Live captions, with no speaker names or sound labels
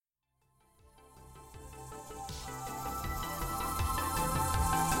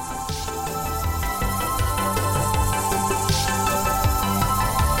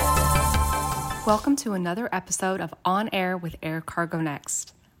Welcome to another episode of On Air with Air Cargo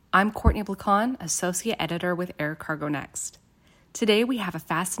Next. I'm Courtney Blacon, Associate Editor with Air Cargo Next. Today we have a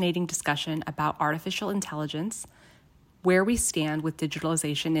fascinating discussion about artificial intelligence, where we stand with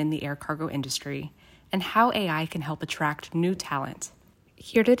digitalization in the air cargo industry, and how AI can help attract new talent.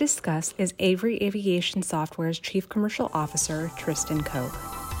 Here to discuss is Awery Aviation Software's Chief Commercial Officer, Tristan Koch.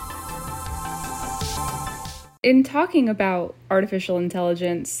 In talking about artificial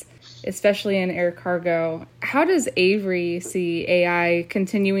intelligence, especially in air cargo, how does Awery see AI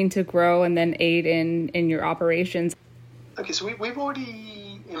continuing to grow and then aid in your operations? Okay, so we've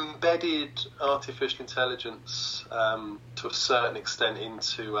already embedded artificial intelligence to a certain extent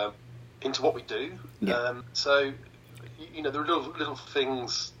into what we do. Yeah. So, you know, there are little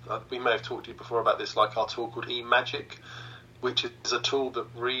things, we may have talked to you before about this, like our tool called eMagic, which is a tool that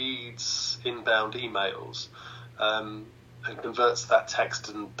reads inbound emails and converts that text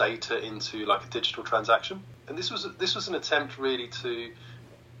and data into like a digital transaction. And this was an attempt really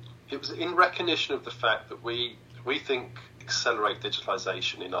it was in recognition of the fact that we think accelerate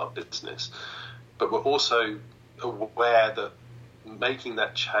digitalization in our business, but we're also aware that making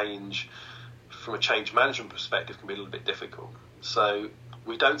that change from a change management perspective can be a little bit difficult. So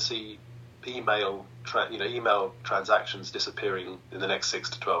we don't see email transactions disappearing in the next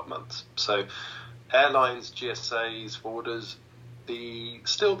 6 to 12 months. So airlines, GSAs, forwarders,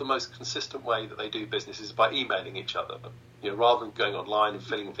 still the most consistent way that they do business is by emailing each other. You know, rather than going online and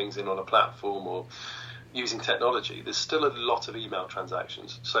filling things in on a platform or using technology, there's still a lot of email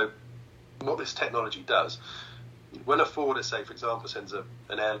transactions. So what this technology does, when a forwarder, say, for example, sends an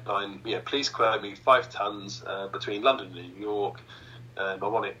airline, please quote me 5 tons between London and New York, and I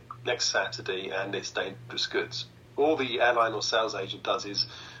want it next Saturday, and it's dangerous goods. All the airline or sales agent does is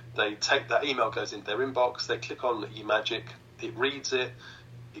they take that email, goes into their inbox, they click on eMagic, it reads it,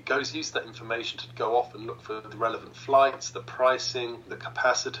 uses that information to go off and look for the relevant flights, the pricing, the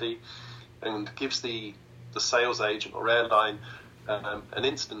capacity, and gives the sales agent or airline an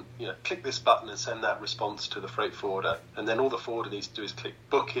instant, click this button and send that response to the freight forwarder. And then all the forwarder needs to do is click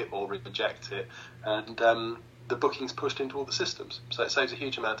book it or reject it. And the booking's pushed into all the systems. So it saves a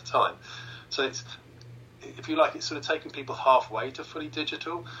huge amount of time. So it's, if you like, it's sort of taking people halfway to fully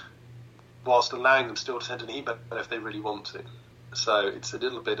digital whilst allowing them still to send an email if they really want to. So it's a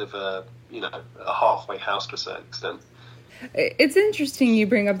little bit of a halfway house to a certain extent. It's interesting you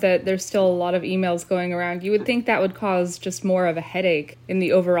bring up that there's still a lot of emails going around. You would think that would cause just more of a headache in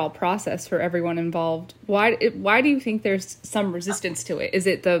the overall process for everyone involved. Why do you think there's some resistance to it? Is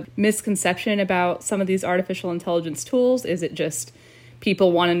it the misconception about some of these artificial intelligence tools? Is it just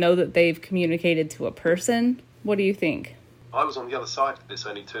people want to know that they've communicated to a person? What do you think? I was on the other side of this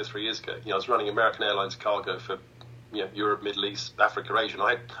only 2 or 3 years ago. I was running American Airlines cargo for Europe, Middle East, Africa, Asia.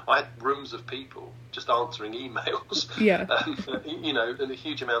 And I had rooms of people just answering emails. Yeah. And a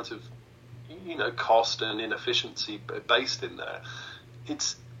huge amount of, cost and inefficiency based in there.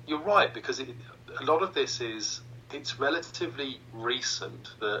 You're right, because a lot of this it's relatively recent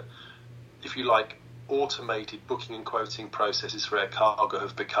that, if you like, automated booking and quoting processes for air cargo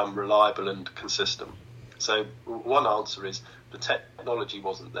have become reliable and consistent. So one answer is the technology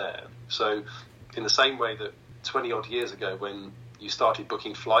wasn't there. So in the same way that 20 odd years ago, when you started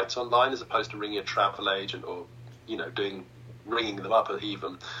booking flights online as opposed to ringing a travel agent or ringing them up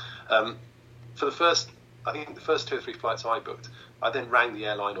even, for the first 2 or 3 flights I booked, I then rang the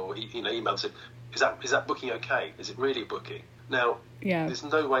airline or emailed and said, is that booking okay? Is it really a booking? Now, there's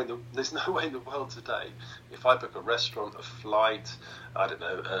no way in the world today, if I book a restaurant, a flight, I don't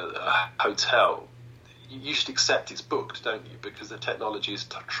know, a hotel, you should accept it's booked, don't you? Because the technology is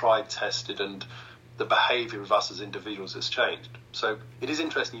tried, tested, and the behaviour of us as individuals has changed. So it is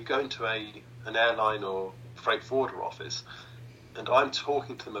interesting. You go into an airline or freight forwarder office, and I'm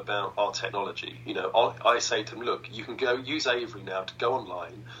talking to them about our technology. I say to them, look, you can go use Awery now to go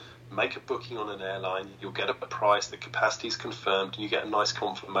online, make a booking on an airline, you'll get a price, the capacity is confirmed, and you get a nice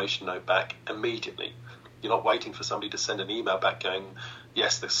confirmation note back immediately. You're not waiting for somebody to send an email back going,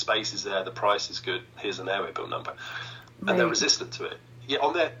 yes, the space is there, the price is good, here's an airway bill number. And They're resistant to it. Yeah,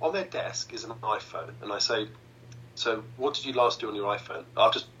 on their desk is an iPhone, and I say, so what did you last do on your iPhone?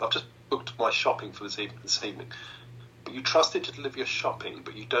 I've just booked my shopping for this evening. But you trust it to deliver your shopping,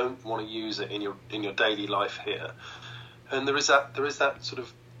 but you don't want to use it in your daily life here. And there is that sort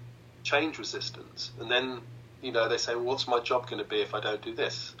of change resistance. And then they say, well, what's my job going to be if I don't do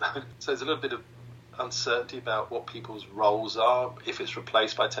this? So there's a little bit of uncertainty about what people's roles are if it's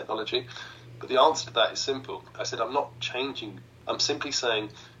replaced by technology. But the answer to that is simple. I said, I'm not changing. I'm simply saying,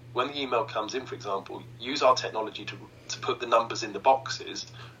 when the email comes in, for example, use our technology to put the numbers in the boxes,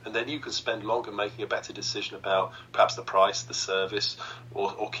 and then you can spend longer making a better decision about perhaps the price, the service,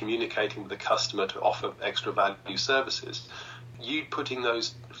 or communicating with the customer to offer extra value services. You putting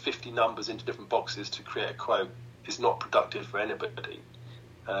those 50 numbers into different boxes to create a quote is not productive for anybody.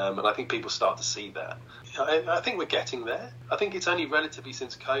 And I think people start to see that. I think we're getting there. I think it's only relatively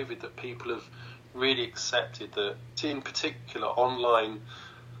since COVID that people have really accepted that, in particular, online,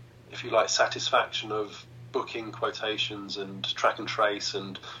 if you like, satisfaction of booking, quotations and track and trace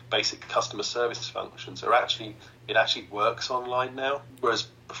and basic customer service functions it actually works online now. Whereas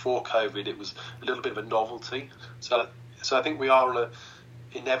before COVID, it was a little bit of a novelty. So I think we are on an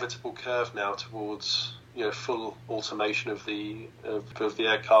inevitable curve now towards full automation of the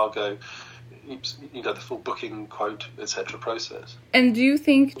air cargo, the full booking, quote, etc. process. And do you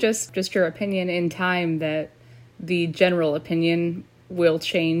think, just your opinion in time, that the general opinion will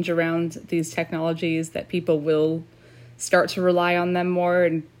change around these technologies, that people will start to rely on them more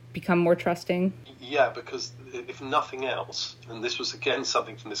and become more trusting? Yeah, because if nothing else, and this was again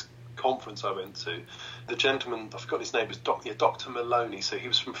something from this conference I went to, the gentleman, I forgot his name, was Dr. Maloney, so he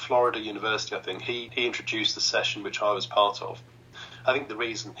was from Florida University, I think. He introduced the session which I was part of. I think the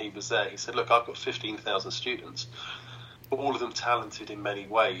reason he was there, he said, look, I've got 15,000 students, all of them talented in many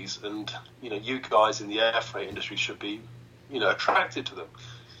ways, and you guys in the air freight industry should be attracted to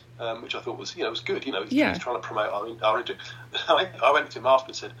them, which I thought was was good. He's trying to promote our industry. I went to him after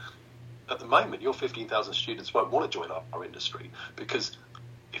and said, at the moment your 15,000 students won't want to join our industry, because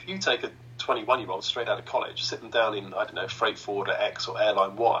if you take a 21-year-old straight out of college, sit them down in, I don't know, freight forwarder X or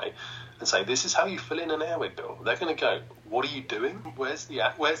airline Y, and say, this is how you fill in an airway bill, they're going to go, what are you doing? Where's the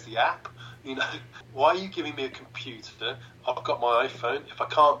app? Why are you giving me a computer? I've got my iPhone. If I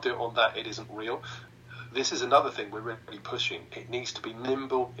can't do it on that, it isn't real. This is another thing we're really pushing. It needs to be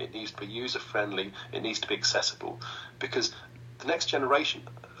nimble, it needs to be user-friendly, it needs to be accessible, because the next generation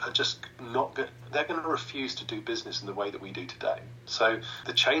are just not good. They're going to refuse to do business in the way that we do today. So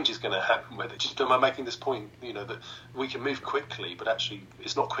the change is going to happen with it. Just am I making this point, that we can move quickly, but actually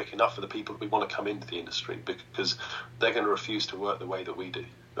it's not quick enough for the people we want to come into the industry, because they're going to refuse to work the way that we do.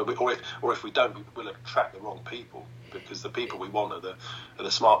 Or if we don't, we'll attract the wrong people, because the people we want are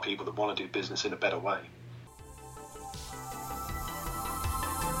the smart people that want to do business in a better way.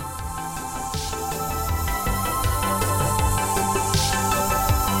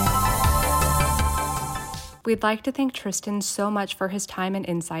 We'd like to thank Tristan so much for his time and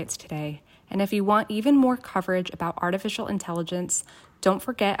insights today. And if you want even more coverage about artificial intelligence, don't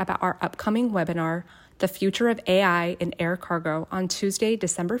forget about our upcoming webinar, The Future of AI in Air Cargo, on Tuesday,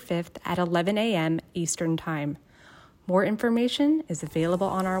 December 5th at 11 a.m. Eastern Time. More information is available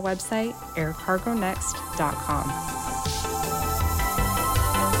on our website, aircargonext.com.